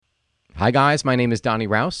Hi, guys. My name is Donnie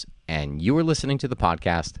Rouse, and you are listening to the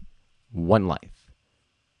podcast One Life.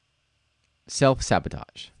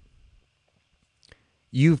 Self-sabotage.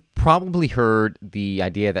 You've probably heard the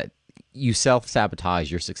idea that you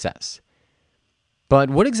self-sabotage your success.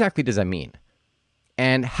 But what exactly does that mean?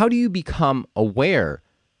 And how do you become aware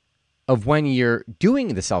of when you're doing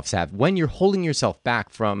the self-sabotage, when you're holding yourself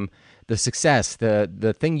back from the success,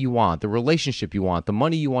 the thing you want, the relationship you want, the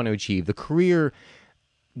money you want to achieve, the career,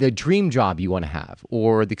 the dream job you want to have,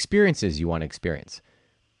 or the experiences you want to experience?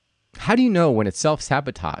 How do you know when it's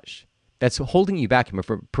self-sabotage that's holding you back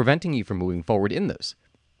and preventing you from moving forward in those?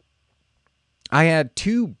 I had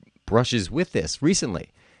two brushes with this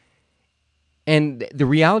recently. And the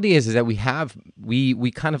reality is that we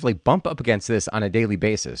kind of like bump up against this on a daily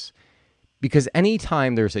basis, because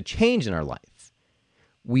anytime there's a change in our life,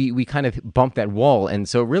 we kind of bump that wall. And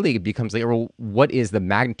so really it becomes like, well, what is the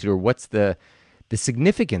magnitude, or what's the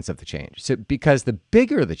significance of the change? So because the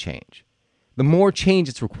bigger the change, the more change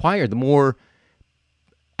it's required, the more,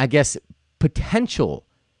 I guess, potential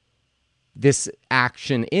this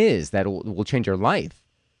action is that will change our life,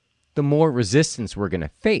 the more resistance we're going to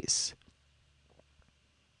face.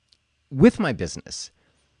 With my business,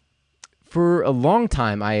 for a long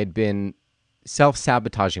time, I had been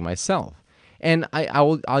self-sabotaging myself. And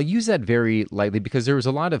I'll use that very lightly, because there was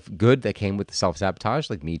a lot of good that came with the self-sabotage,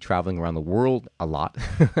 like me traveling around the world a lot.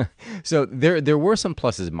 So there were some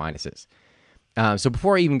pluses and minuses. So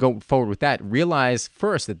before I even go forward with that, realize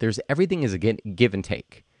first that everything is a give and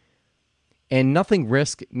take. And nothing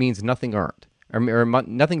risk means nothing earned, or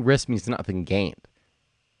nothing risk means nothing gained.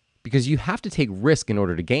 Because you have to take risk in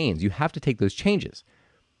order to gain. You have to take those changes.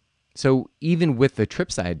 So even with the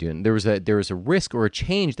trips I had done, there was a risk or a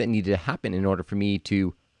change that needed to happen in order for me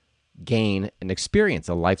to gain an experience,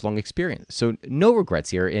 a lifelong experience. So no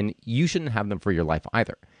regrets here, and you shouldn't have them for your life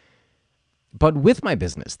either. But with my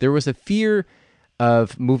business, there was a fear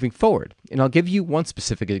of moving forward. And I'll give you one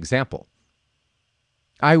specific example.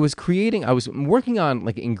 I was working on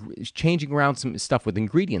like changing around some stuff with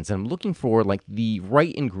ingredients, and I'm looking for like the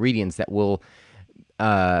right ingredients that will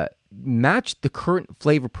match the current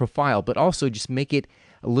flavor profile, but also just make it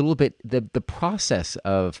a little bit, the process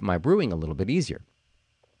of my brewing a little bit easier.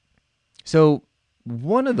 So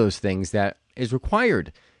one of those things that is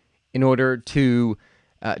required in order to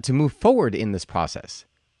move forward in this process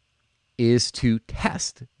is to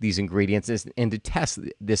test these ingredients and to test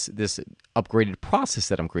this upgraded process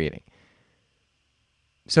that I'm creating.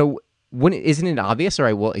 So isn't it obvious? All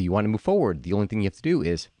right, well, you want to move forward. The only thing you have to do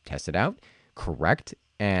is test it out, correct,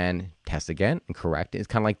 and test again, and correct. It's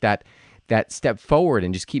kind of like that step forward,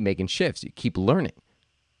 and just keep making shifts. You keep learning.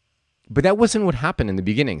 But that wasn't what happened in the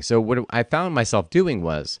beginning. So what I found myself doing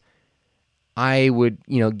was I would,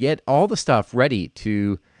 get all the stuff ready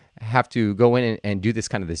to have to go in and do this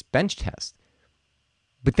bench test.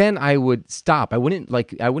 But then I would stop. I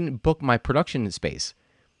wouldn't book my production space,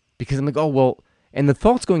 because I'm like, oh, well, and the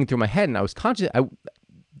thoughts going through my head, and I was conscious.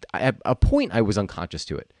 At a point I was unconscious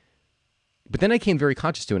to it. But then I came very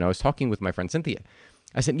conscious to it, and I was talking with my friend Cynthia.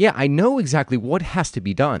 I said, yeah, I know exactly what has to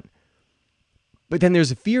be done. But then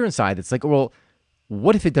there's a fear inside that's like, well,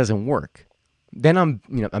 what if it doesn't work? Then I'm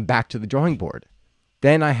back to the drawing board.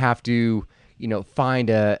 Then I have to, find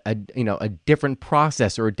a different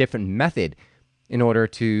process or a different method in order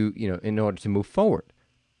to move forward.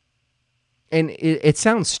 And it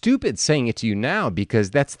sounds stupid saying it to you now,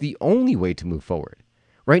 because that's the only way to move forward,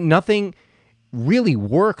 right? Nothing really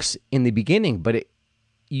works in the beginning, but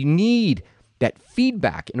you need that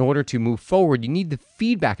feedback in order to move forward. You need the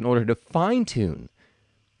feedback in order to fine-tune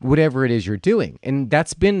whatever it is you're doing. And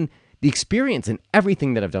that's been the experience in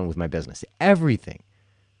everything that I've done with my business, everything.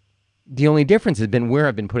 The only difference has been where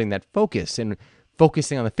I've been putting that focus, and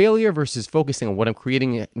focusing on the failure versus focusing on what I'm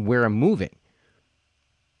creating, where I'm moving.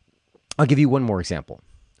 I'll give you one more example.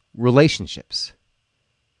 Relationships.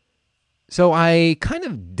 So I kind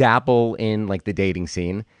of dabble in like the dating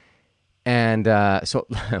scene. And so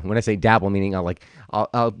when I say dabble, meaning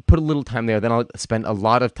I'll put a little time there, then I'll spend a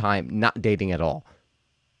lot of time not dating at all.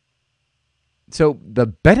 So the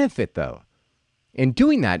benefit, though, in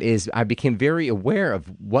doing that is I became very aware of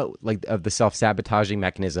of the self-sabotaging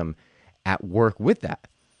mechanism at work with that.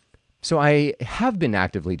 So I have been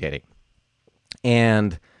actively dating.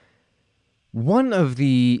 And one of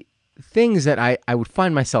the things that I would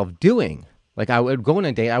find myself doing, like I would go on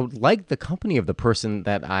a date, I would like the company of the person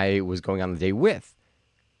that I was going on the date with.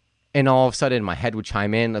 And all of a sudden my head would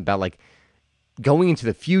chime in about like going into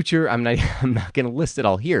the future. I'm not going to list it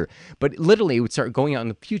all here, but literally it would start going out in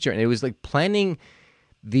the future, and it was like planning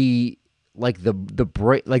the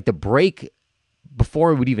break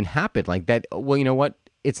before it would even happen, like that, well, you know what?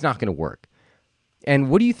 It's not going to work. And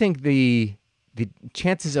what do you think the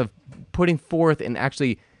chances of putting forth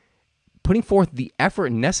the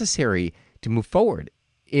effort necessary to move forward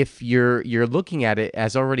if you're looking at it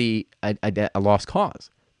as already a lost cause?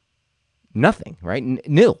 Nothing, right?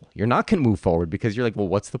 Nil. You're not going to move forward because you're like, well,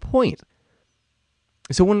 what's the point?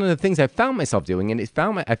 So one of the things I found myself doing, and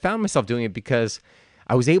I found myself doing it because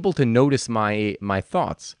I was able to notice my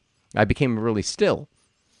thoughts. I became really still,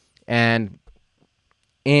 and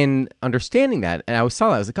in understanding that, and I saw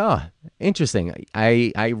that, I was like, oh, interesting.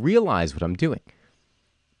 I realize what I'm doing.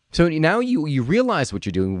 So now you realize what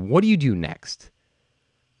you're doing. What do you do next?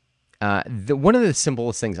 One of the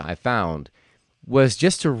simplest things I found was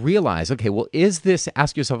just to realize, okay, well,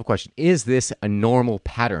 ask yourself a question, is this a normal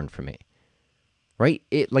pattern for me? Right?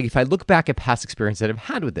 Like if I look back at past experience that I've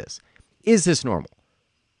had with this, is this normal?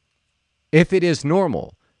 If it is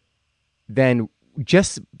normal, then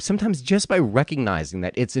sometimes just by recognizing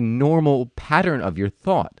that it's a normal pattern of your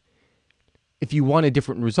thought, if you want a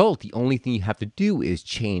different result, the only thing you have to do is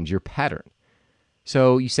change your pattern.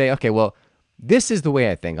 So you say, okay, well, this is the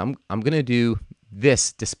way I think. I'm going to do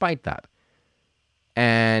this despite that.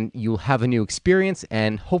 And you'll have a new experience,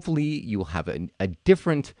 and hopefully you will have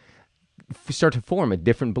start to form a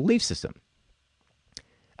different belief system.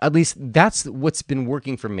 At least that's what's been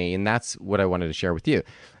working for me, and that's what I wanted to share with you.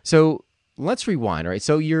 So let's rewind, right?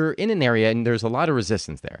 So you're in an area, and there's a lot of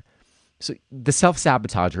resistance there. So the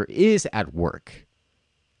self-sabotager is at work.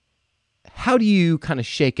 How do you kind of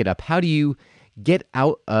shake it up? How do you get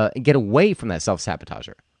away from that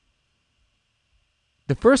self-sabotager?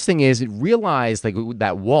 The first thing is realize like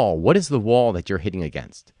that wall. What is the wall that you're hitting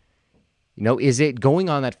against? Is it going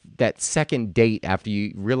on that second date after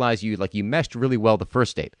you realize you meshed really well the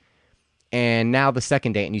first date, and now the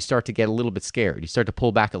second date, and you start to get a little bit scared. You start to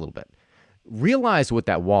pull back a little bit. Realize what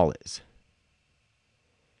that wall is.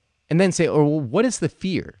 And then say, well, what is the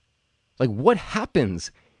fear? Like, what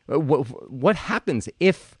happens? What happens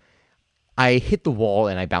if I hit the wall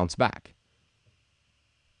and I bounce back?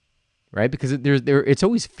 Right? Because it's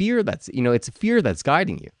always fear it's fear that's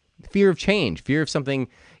guiding you. Fear of change, fear of something,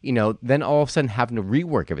 then all of a sudden having to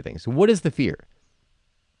rework everything. So what is the fear?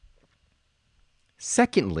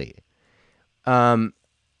 Secondly, I've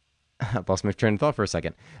lost my train of thought for a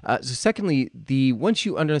second. Secondly, once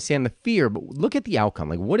you understand the fear, but look at the outcome.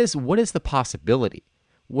 Like, what is the possibility?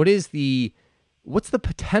 What's the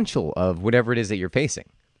potential of whatever it is that you're facing?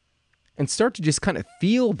 And start to just kind of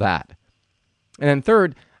feel that. And then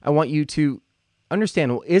third, I want you to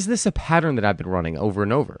understand, well, is this a pattern that I've been running over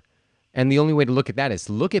and over? And the only way to look at that is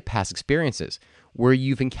to look at past experiences where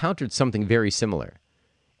you've encountered something very similar.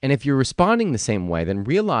 And if you're responding the same way, then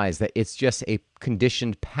realize that it's just a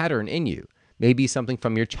conditioned pattern in you. Maybe something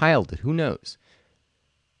from your childhood, who knows?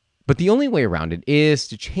 But the only way around it is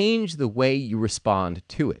to change the way you respond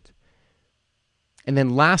to it. And then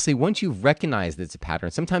lastly, once you've recognized that it's a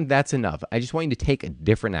pattern, sometimes that's enough. I just want you to take a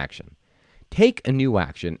different action. Take a new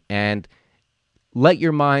action and let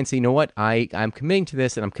your mind say, you know what, I'm committing to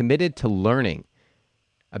this, and I'm committed to learning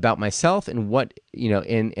about myself and what,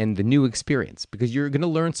 in the new experience, because you're going to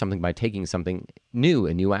learn something by taking something new,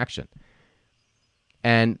 a new action.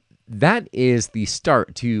 And that is the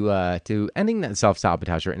start to ending that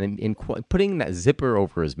self-sabotager and in putting that zipper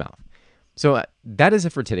over his mouth. So that is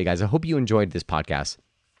it for today, guys. I hope you enjoyed this podcast.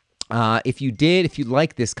 If you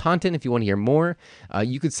like this content, if you want to hear more,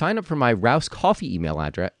 you could sign up for my Rouse Coffee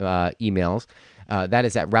emails. That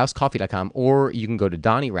is at rousecoffee.com, or you can go to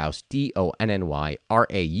Donny Rouse,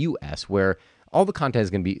 DonnyRaus, where all the content is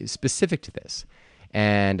going to be specific to this.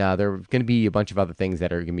 And there are going to be a bunch of other things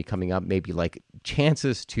that are going to be coming up, maybe like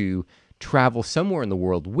chances to travel somewhere in the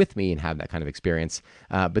world with me and have that kind of experience.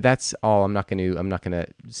 But that's all. I'm not going to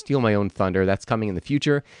steal my own thunder. That's coming in the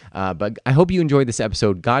future. But I hope you enjoyed this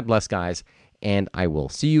episode. God bless, guys, and I will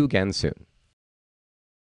see you again soon.